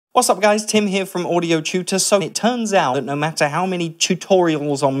What's up guys, Tim here from Audio Tutor. So it turns out that no matter how many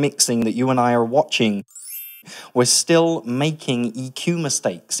tutorials on mixing that you and I are watching, we're still making EQ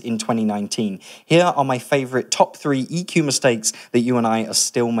mistakes in 2019. Here are my favorite top 3 EQ mistakes that you and I are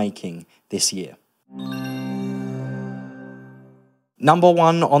still making this year. Number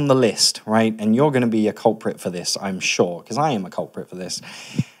 1 on the list, right? And you're going to be a culprit for this, I'm sure, because I am a culprit for this.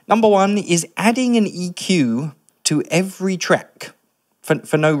 Number 1 is adding an EQ to every track.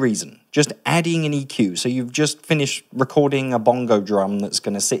 For no reason, just adding an EQ. So you've just finished recording a bongo drum that's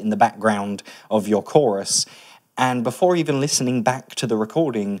going to sit in the background of your chorus, and before even listening back to the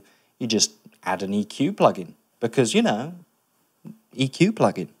recording, you just add an EQ plugin, because, you know, EQ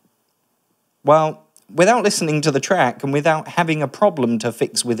plugin. Well, without listening to the track and without having a problem to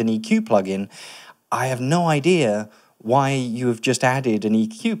fix with an EQ plugin, I have no idea why you have just added an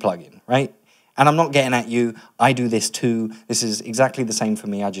EQ plugin, right? And I'm not getting at you, I do this too. This is exactly the same for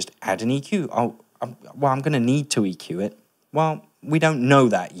me. I just add an EQ. I'm going to need to EQ it. Well, we don't know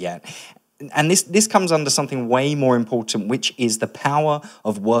that yet. And this comes under something way more important, which is the power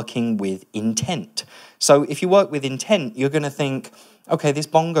of working with intent. So if you work with intent, you're going to think, okay, this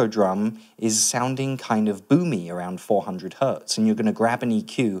bongo drum is sounding kind of boomy around 400 hertz, and you're going to grab an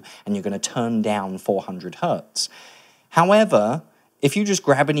EQ and you're going to turn down 400 hertz. However, if you just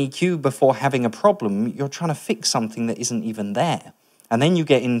grab an EQ before having a problem, you're trying to fix something that isn't even there. And then you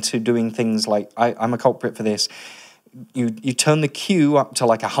get into doing things like, I'm a culprit for this, you turn the Q up to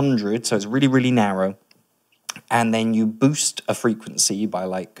like 100, so it's really, really narrow, and then you boost a frequency by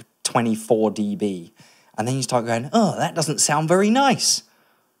like 24 dB, and then you start going, oh, that doesn't sound very nice.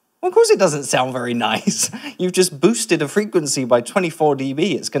 Well, of course it doesn't sound very nice. You've just boosted a frequency by 24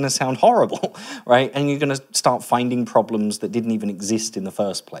 dB. It's going to sound horrible, right? And you're going to start finding problems that didn't even exist in the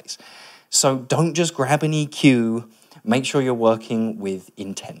first place. So don't just grab an EQ. Make sure you're working with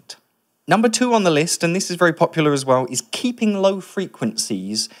intent. Number 2 on the list, and this is very popular as well, is keeping low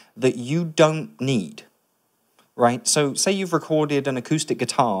frequencies that you don't need, right? So say you've recorded an acoustic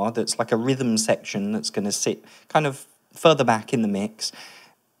guitar that's like a rhythm section that's going to sit kind of further back in the mix.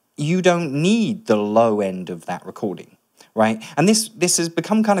 You don't need the low end of that recording, right? And this has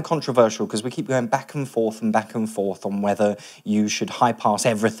become kind of controversial because we keep going back and forth on whether you should high pass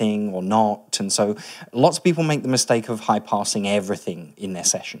everything or not. And so lots of people make the mistake of high passing everything in their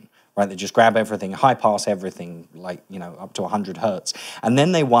session, right? They just grab everything, high pass everything, like, you know, up to 100 hertz. And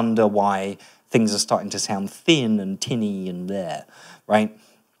then they wonder why things are starting to sound thin and tinny and there, right?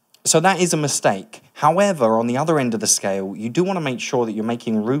 So that is a mistake. However, on the other end of the scale, you do want to make sure that you're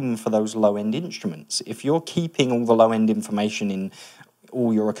making room for those low-end instruments. If you're keeping all the low-end information in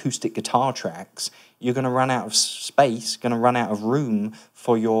all your acoustic guitar tracks, you're going to run out of space, going to run out of room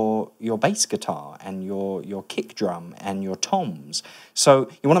for your bass guitar and your kick drum and your toms.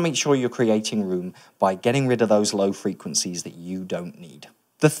 So you want to make sure you're creating room by getting rid of those low frequencies that you don't need.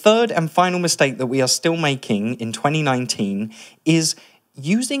 The third and final mistake that we are still making in 2019 is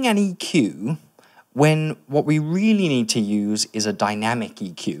using an EQ when what we really need to use is a dynamic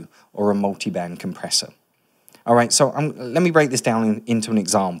EQ or a multiband compressor. All right, so let me break this down into an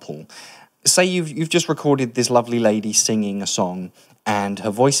example. Say you've just recorded this lovely lady singing a song and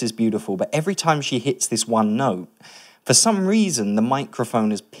her voice is beautiful, but every time she hits this one note, for some reason the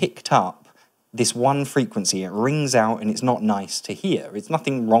microphone has picked up this one frequency. It rings out and it's not nice to hear. It's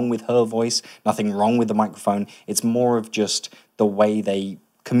nothing wrong with her voice, nothing wrong with the microphone. It's more of just the way they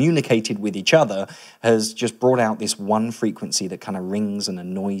communicated with each other has just brought out this one frequency that kind of rings and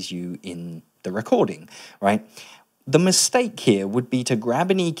annoys you in the recording, right? The mistake here would be to grab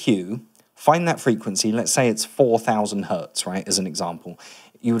an EQ, find that frequency, let's say it's 4,000 hertz, right, as an example.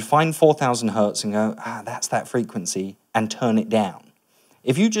 You would find 4,000 hertz and go, that's that frequency, and turn it down.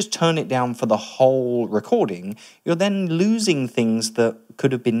 If you just turn it down for the whole recording, you're then losing things that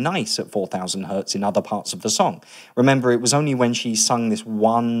could have been nice at 4,000 hertz in other parts of the song. Remember, it was only when she sung this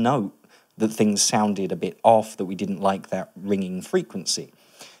one note that things sounded a bit off, that we didn't like that ringing frequency.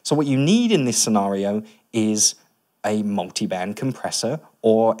 So what you need in this scenario is a multiband compressor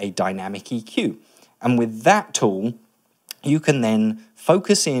or a dynamic EQ. And with that tool, you can then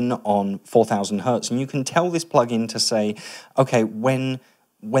focus in on 4,000 hertz, and you can tell this plugin to say, okay, when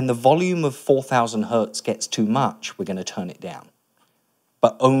the volume of 4,000 hertz gets too much, we're going to turn it down.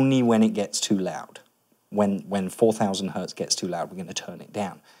 But only when it gets too loud. When 4,000 hertz gets too loud, we're going to turn it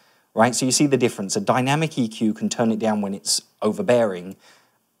down. Right? So you see the difference. A dynamic EQ can turn it down when it's overbearing.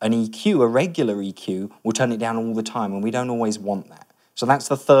 An EQ, a regular EQ, will turn it down all the time, and we don't always want that. So that's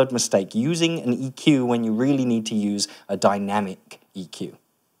the third mistake, using an EQ when you really need to use a dynamic EQ.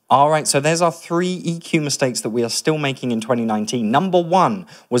 All right, so there's our 3 EQ mistakes that we are still making in 2019. Number 1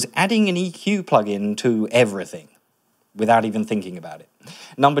 was adding an EQ plugin to everything without even thinking about it.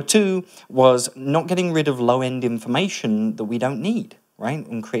 Number 2 was not getting rid of low-end information that we don't need, right?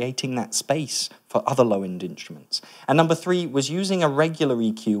 And creating that space for other low-end instruments. And number 3 was using a regular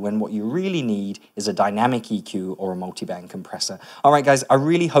EQ when what you really need is a dynamic EQ or a multiband compressor. All right, guys, I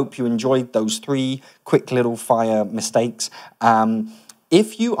really hope you enjoyed those 3 quick little fire mistakes.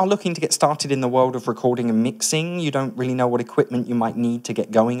 If you are looking to get started in the world of recording and mixing, you don't really know what equipment you might need to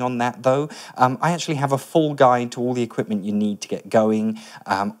get going on that though, I actually have a full guide to all the equipment you need to get going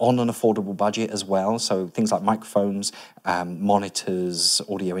on an affordable budget as well. So things like microphones, monitors,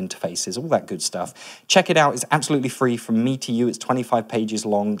 audio interfaces, all that good stuff. Check it out. It's absolutely free from me to you. It's 25 pages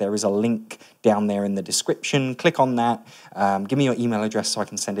long. There is a link down there in the description. Click on that. Give me your email address so I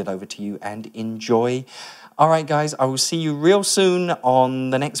can send it over to you, and enjoy. All right, guys, I will see you real soon on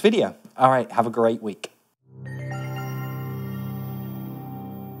the next video. All right, have a great week.